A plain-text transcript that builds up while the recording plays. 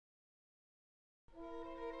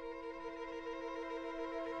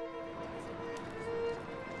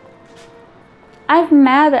I've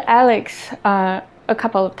met Alex a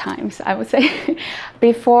couple of times, I would say.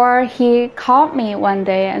 Before he called me one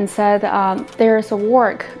day and said, there's a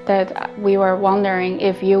work that we were wondering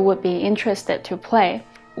if you would be interested to play.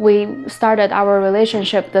 We started our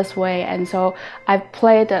relationship this way, and so I've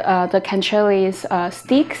played the Cancelli's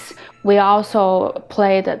Styx. We also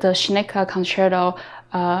played the Schnittke Concerto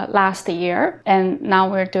last year, and now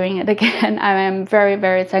we're doing it again. I am very,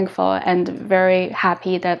 very thankful and very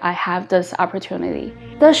happy that I have this opportunity.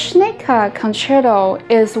 The Schnittke Concerto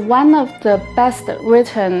is one of the best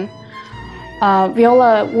written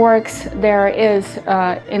viola works there is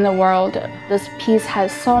in the world. This piece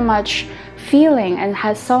has so much feeling and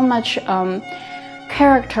has so much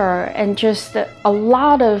character and just a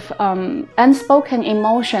lot of unspoken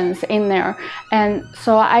emotions in there, and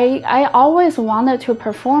so I always wanted to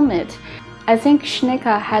perform it. I think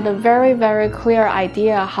Schnittke had a very, very clear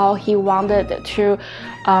idea how he wanted to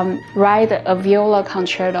write a viola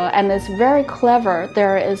concerto, and it's very clever.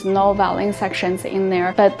 There is no violin sections in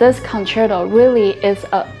there, but this concerto really is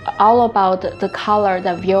all about the color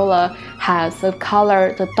that viola has, the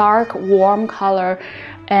color, the dark, warm color,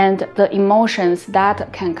 and the emotions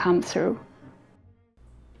that can come through.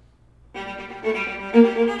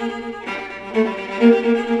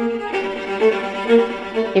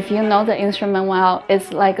 If you know the instrument well,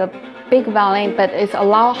 it's like a big violin, but it's a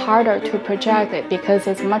lot harder to project it because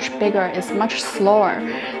it's much bigger, it's much slower.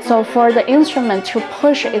 So for the instrument to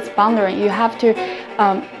push its boundary, you have to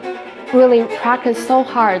really practice so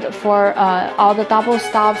hard for all the double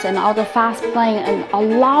stops and all the fast playing and a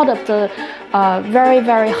lot of the very,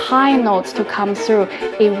 very high notes to come through.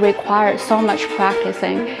 It requires so much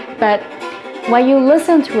practicing. But when you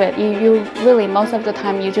listen to it, you really, most of the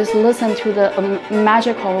time, you just listen to the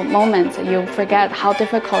magical moments. You forget how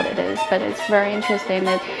difficult it is. But it's very interesting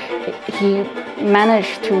that he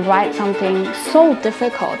managed to write something so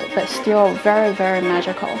difficult, but still very, very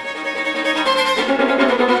magical.